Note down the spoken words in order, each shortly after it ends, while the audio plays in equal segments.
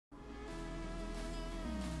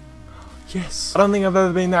Yes. I don't think I've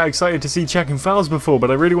ever been that excited to see checking files before, but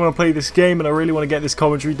I really want to play this game and I really want to get this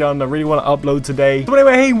commentary done. I really want to upload today. So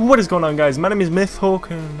anyway, hey, what is going on, guys? My name is Mythhawk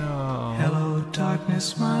and Hello,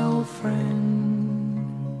 darkness, my old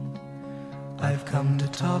friend. I've come to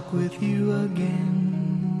talk with you again,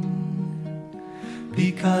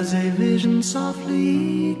 because a vision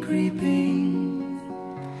softly creeping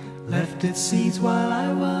left its seeds while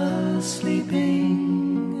I was sleeping.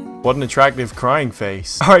 What an attractive crying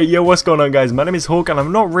face. Alright, yo, what's going on, guys? My name is Hawk, and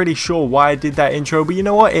I'm not really sure why I did that intro, but you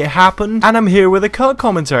know what? It happened, and I'm here with a cut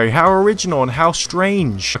commentary. How original and how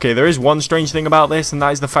strange. Okay, there is one strange thing about this, and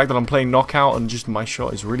that is the fact that I'm playing Knockout, and just my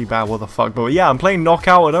shot is really bad. What the fuck? But yeah, I'm playing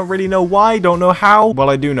Knockout. I don't really know why, don't know how.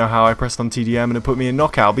 Well, I do know how. I pressed on TDM, and it put me in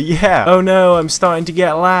Knockout, but yeah. Oh no, I'm starting to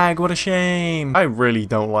get lag. What a shame. I really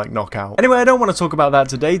don't like Knockout. Anyway, I don't want to talk about that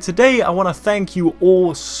today. Today, I want to thank you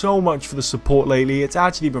all so much for the support lately. It's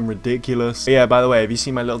actually been ridiculous. But yeah, by the way, have you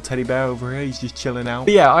seen my little teddy bear over here? He's just chilling out.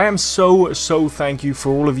 But yeah, I am so thank you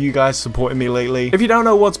for all of you guys supporting me lately. If you don't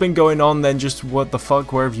know what's been going on, then just what the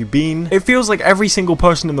fuck, where have you been? It feels like every single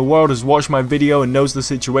person in the world has watched my video and knows the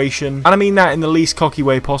situation. And I mean that in the least cocky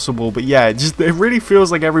way possible. But yeah, it really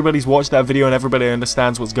feels like everybody's watched that video and everybody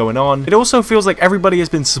understands what's going on. It also feels like everybody has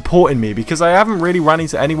been supporting me, because I haven't really run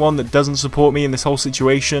into anyone that doesn't support me in this whole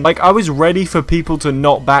situation. Like, I was ready for people to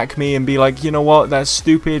not back me and be like, you know what, that's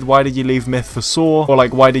stupid. Why did you leave Myth for Saw? Or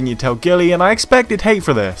like, why didn't you tell Gilly? And I expected hate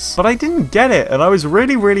for this, but I didn't get it, and I was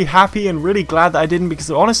really happy and really glad that I didn't, because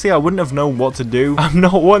honestly I wouldn't have known what to do. I'm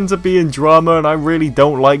not one to be in drama, and I really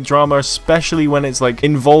don't like drama, especially when it's like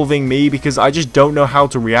involving me, because I just don't know how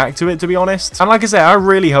to react to it, to be honest. And like I said, I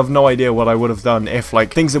really have no idea what I would have done if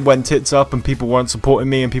like things had went tits up and people weren't supporting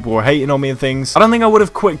me and people were hating on me and things. I don't think I would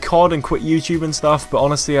have quit COD and quit YouTube and stuff, but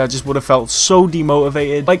honestly I just would have felt so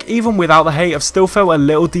demotivated. Like, even without the hate, I've still felt a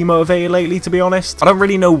little demotivated lately, to be honest. I don't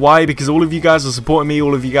really know why, because all of you guys are supporting me,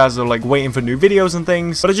 all of you guys are like waiting for new videos and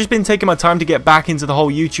things, but I've just been taking my time to get back into the whole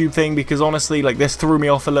YouTube thing, because honestly, like, this threw me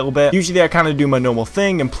off a little bit. Usually I kind of do my normal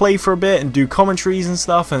thing and play for a bit and do commentaries and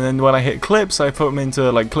stuff, and then when I hit clips, I put them into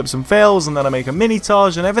like clips and fails, and then I make a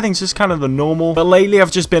mini-tage, and everything's just kind of the normal. But lately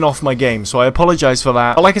I've just been off my game, so I apologize for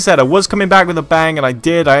that. But like I said, I was coming back with a bang, and I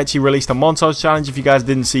actually released a montage challenge if you guys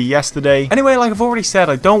didn't see yesterday. Anyway, like I've already said,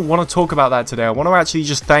 I don't want to talk about that today. I want to actually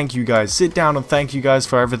just thank you guys. Sit down and thank you guys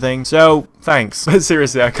for everything. So thanks. But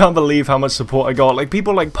seriously, I can't believe how much support I got. Like,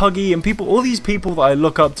 people like Puggy and all these people that I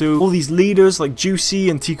look up to, all these leaders like Juicy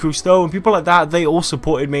and T Cousteau and people like that, they all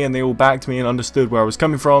supported me and they all backed me and understood where I was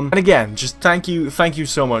coming from. And again, just thank you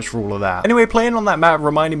so much for all of that. Anyway, playing on that map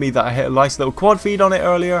reminded me that I hit a nice little quad feed on it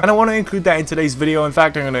earlier, and I want to include that in today's video. In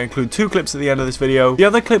fact, I'm going to include two clips at the end of this video. The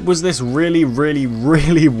other clip was this really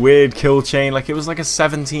weird kill chain. Like, it was like a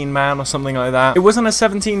 17-man or something like that. It wasn't a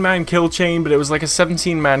 17-man kill chain, but it was like a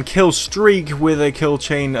 17-man kill streak with a kill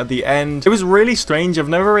chain at the end. It was really strange. I've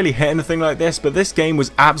never really hit anything like this, but this game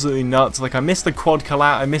was absolutely nuts. Like, I missed the quad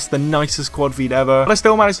collat, I missed the nicest quad feed ever, but I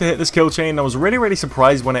still managed to hit this kill chain. I was really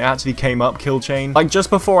surprised when it actually came up, kill chain. Like, just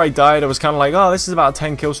before I died, I was kind of like, oh, this is about a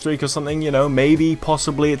 10 kill streak or something, you know, maybe,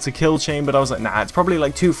 possibly it's a kill chain, but I was like, nah, it's probably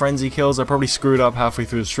like 2 frenzy kills. I probably screwed up halfway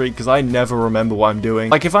through the streak, because I never remember what I'm doing.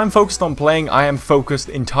 Like, if I'm focused on playing, I am focused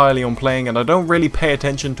entirely on playing, and I don't really pay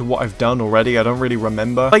attention to what I've done already. I don't really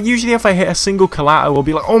remember. Like, usually if I hit a single collat, I will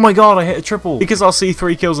be like, oh my god, I hit a triple, because I'll see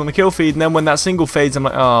 3 kills on the kill feed, and then when that single fades, I'm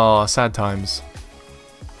like, oh, sad times.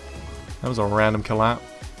 That was a random collat.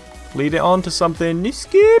 Lead it on to something. No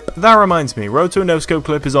skip. That reminds me, Road to a No-Scope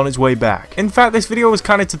clip is on its way back. In fact, this video was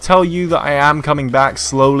kind of to tell you that I am coming back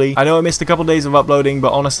slowly. I know I missed a couple days of uploading,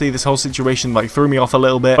 but honestly, this whole situation like threw me off a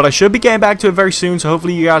little bit. But I should be getting back to it very soon, so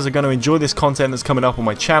hopefully you guys are going to enjoy this content that's coming up on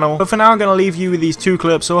my channel. But for now, I'm going to leave you with these 2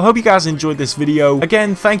 clips, so I hope you guys enjoyed this video.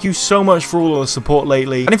 Again, thank you so much for all of the support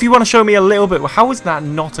lately. And if you want to show me a little bit, how is that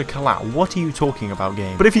not a collat? What are you talking about,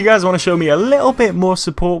 game? But if you guys want to show me a little bit more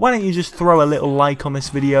support, why don't you just throw a little like on this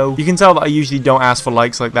video? You can tell that I usually don't ask for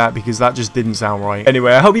likes like that, because that just didn't sound right.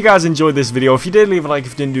 Anyway, I hope you guys enjoyed this video. If you did, leave a like.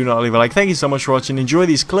 If you didn't, do not leave a like. Thank you so much for watching. Enjoy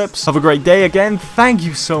these clips. Have a great day. Again, thank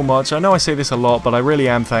you so much. I know I say this a lot, but I really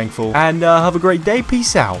am thankful. And have a great day.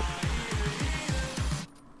 Peace out.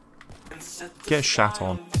 Get shat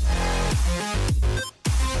on.